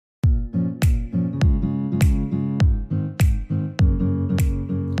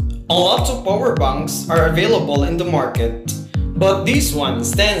A lot of power banks are available in the market, but this one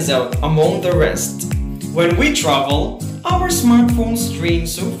stands out among the rest. When we travel, our smartphones drain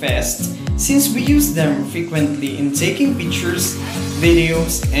so fast since we use them frequently in taking pictures,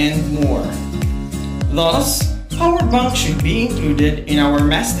 videos, and more. Thus, power bank should be included in our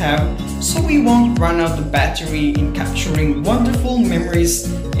must-have so we won't run out of battery in capturing wonderful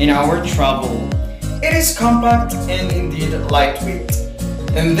memories in our travel. It is compact and indeed lightweight.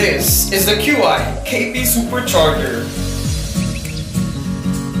 And this is the QI KP Supercharger.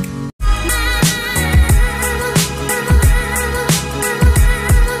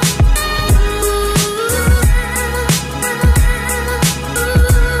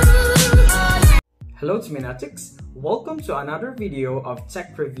 Hello Tminatics, welcome to another video of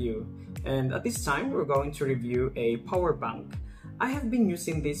tech review, and at this time we're going to review a power bank. I have been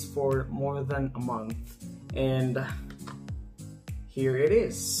using this for more than a month and here it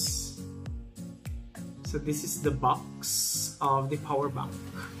is. So this is the box of the power bank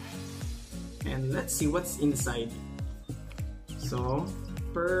and let's see what's inside. So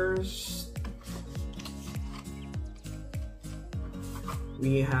first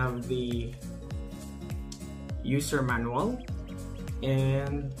we have the user manual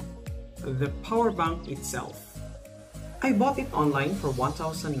and the power bank itself. I bought it online for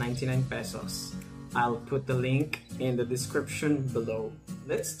 1,099 pesos. I'll put the link in the description below.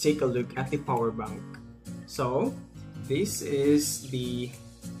 Let's take a look at the power bank. So this is the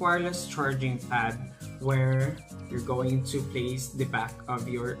wireless charging pad where you're going to place the back of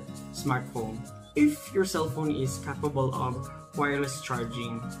your smartphone if your cell phone is capable of wireless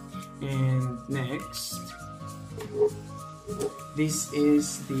charging. And next, this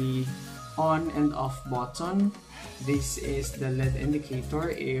is the on and off button. This is the LED indicator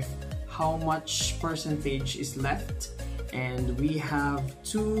if how much percentage is left, and we have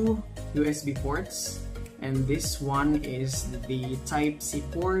two USB ports, and this one is the Type-C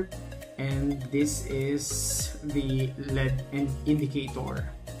port and this is the LED indicator.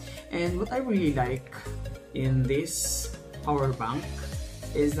 And what I really like in this power bank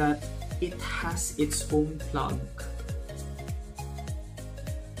is that it has its own plug.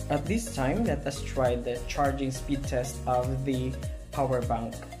 At this time, let us try the charging speed test of the power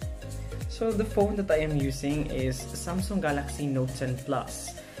bank. So the phone that I am using is Samsung Galaxy Note 10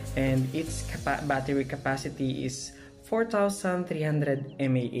 Plus and its battery capacity is 4,300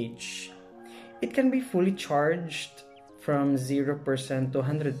 mAh. It can be fully charged from 0% to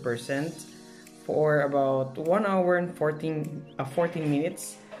 100% for about 1 hour and 14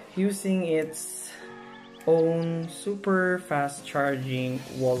 minutes using its own super fast charging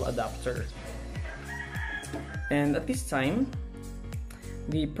wall adapter. And at this time,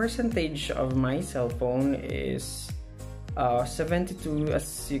 the percentage of my cell phone is 72.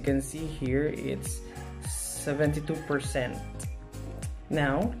 As you can see here, it's 72%.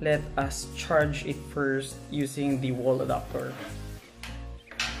 Now let us charge it first using the wall adapter.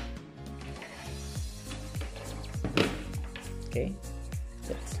 Okay,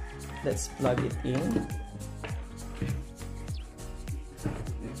 let's plug it in.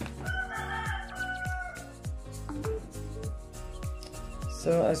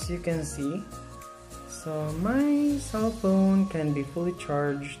 So as you can see, so my cell phone can be fully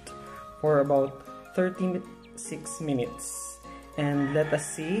charged for about 36 minutes, and let us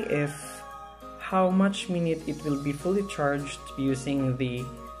see if how much minute it will be fully charged using the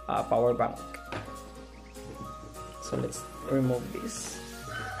power bank. So let's remove this.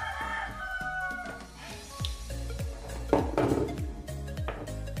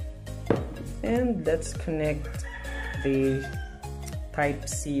 And let's connect the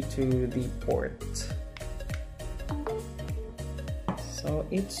Type-C to the port. So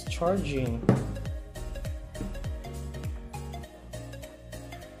it's charging.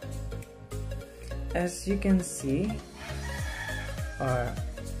 As you can see,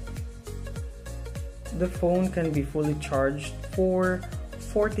 the phone can be fully charged for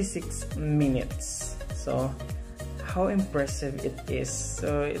 46 minutes. So how impressive it is.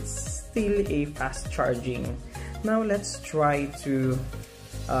 So it's still a fast charging. Now let's try to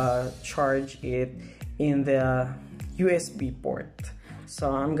charge it in the USB port.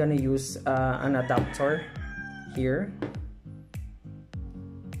 So I'm gonna use an adapter here.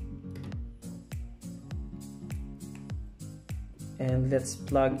 And let's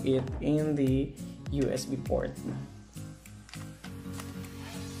plug it in the USB port.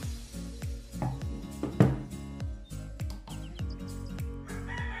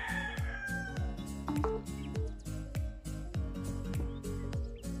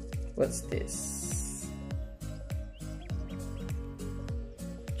 What's this?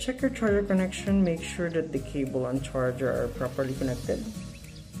 check your charger connection. Make sure that the cable and charger are properly connected.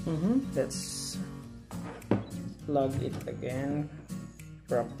 Let's plug it again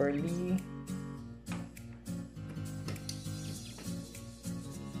properly.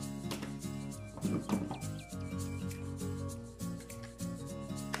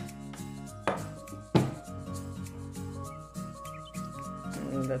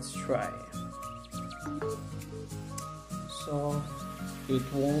 Let's try. So it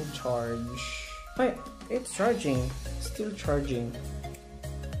won't charge. Wait, it's charging. Still charging.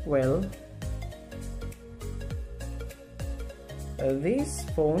 Well, this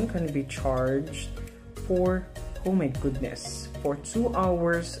phone can be charged for, oh my goodness, for 2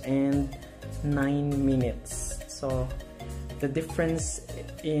 hours and 9 minutes. So the difference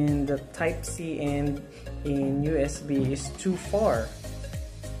in the Type-C and in USB is too far.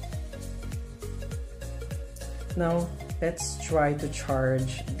 Now let's try to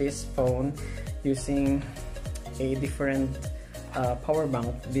charge this phone using a different power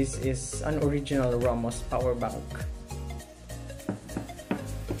bank. This is an original Ramos power bank.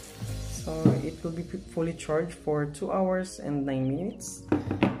 So it will be fully charged for 2 hours and 9 minutes.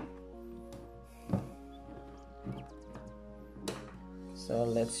 So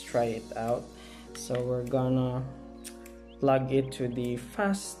let's try it out. So we're gonna plug it to the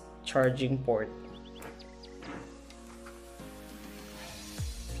fast charging port.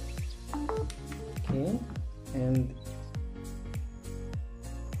 Okay, and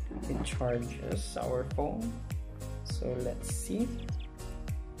it charges our phone. So let's see.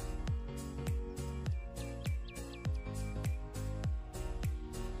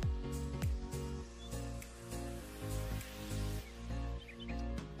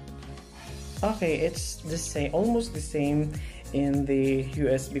 Okay, it's the same, almost the same in the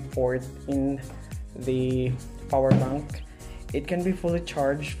USB port in the power bank. It can be fully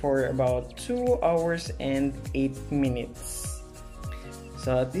charged for about 2 hours and 8 minutes.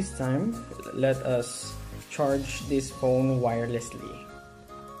 So at this time, let us charge this phone wirelessly.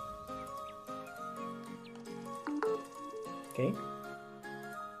 Okay.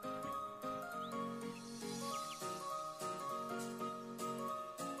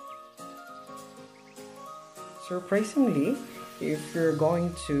 Surprisingly, if you're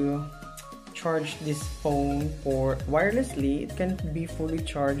going to charge this phone for wirelessly, it can be fully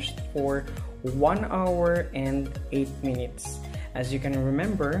charged for 1 hour and 8 minutes. As you can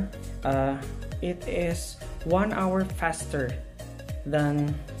remember, it is 1 hour faster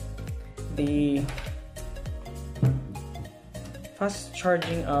than the fast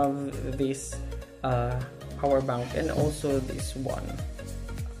charging of this power bank and also this one.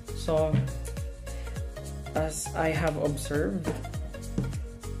 So as I have observed,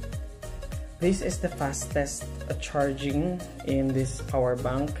 this is the fastest charging in this power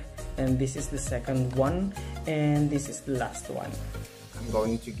bank, and this is the second one, and this is the last one. I'm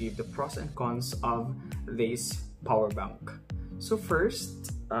going to give the pros and cons of this power bank. So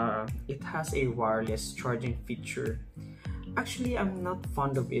first, it has a wireless charging feature. Actually, I'm not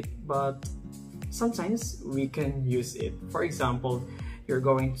fond of it, but sometimes we can use it. For example, you're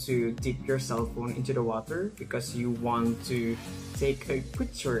going to dip your cell phone into the water because you want to take a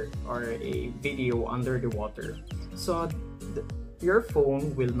picture or a video under the water. So your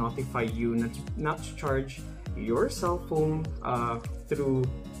phone will notify you not to charge your cell phone through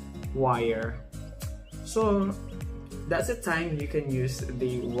wire. So that's the time you can use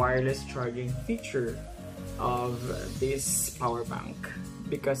the wireless charging feature of this power bank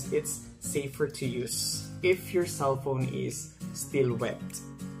because it's safer to use if your cell phone is still wet.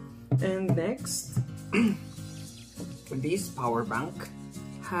 And next, this power bank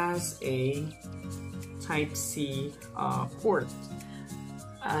has a Type-C port.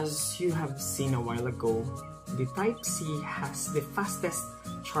 As you have seen a while ago, the Type-C has the fastest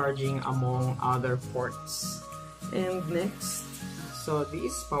charging among other ports. And next, so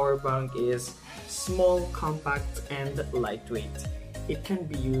this power bank is small, compact, and lightweight. It can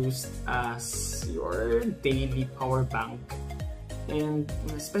be used as your daily power bank, and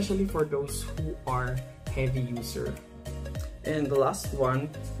especially for those who are heavy user. And the last one,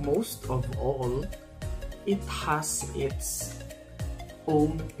 most of all, it has its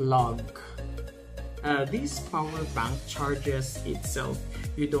own plug. This power bank charges itself.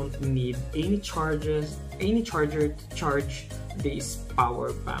 You don't need any charger to charge this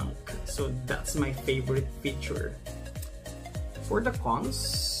power bank. So that's my favorite feature. For the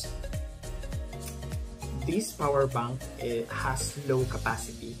cons, this power bank has low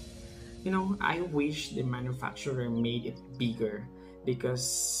capacity. You know, I wish the manufacturer made it bigger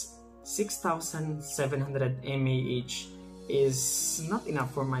because 6,700 mAh is not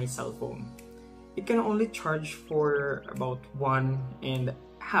enough for my cell phone. It can only charge for about 1.5.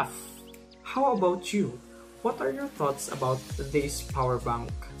 How about you? What are your thoughts about this power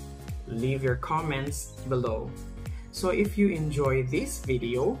bank? Leave your comments below. So if you enjoy this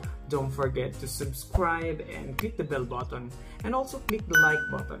video, don't forget to subscribe and click the bell button, and also click the like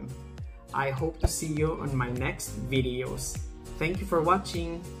button. I hope to see you on my next videos. Thank you for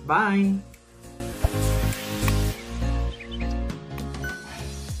watching. Bye!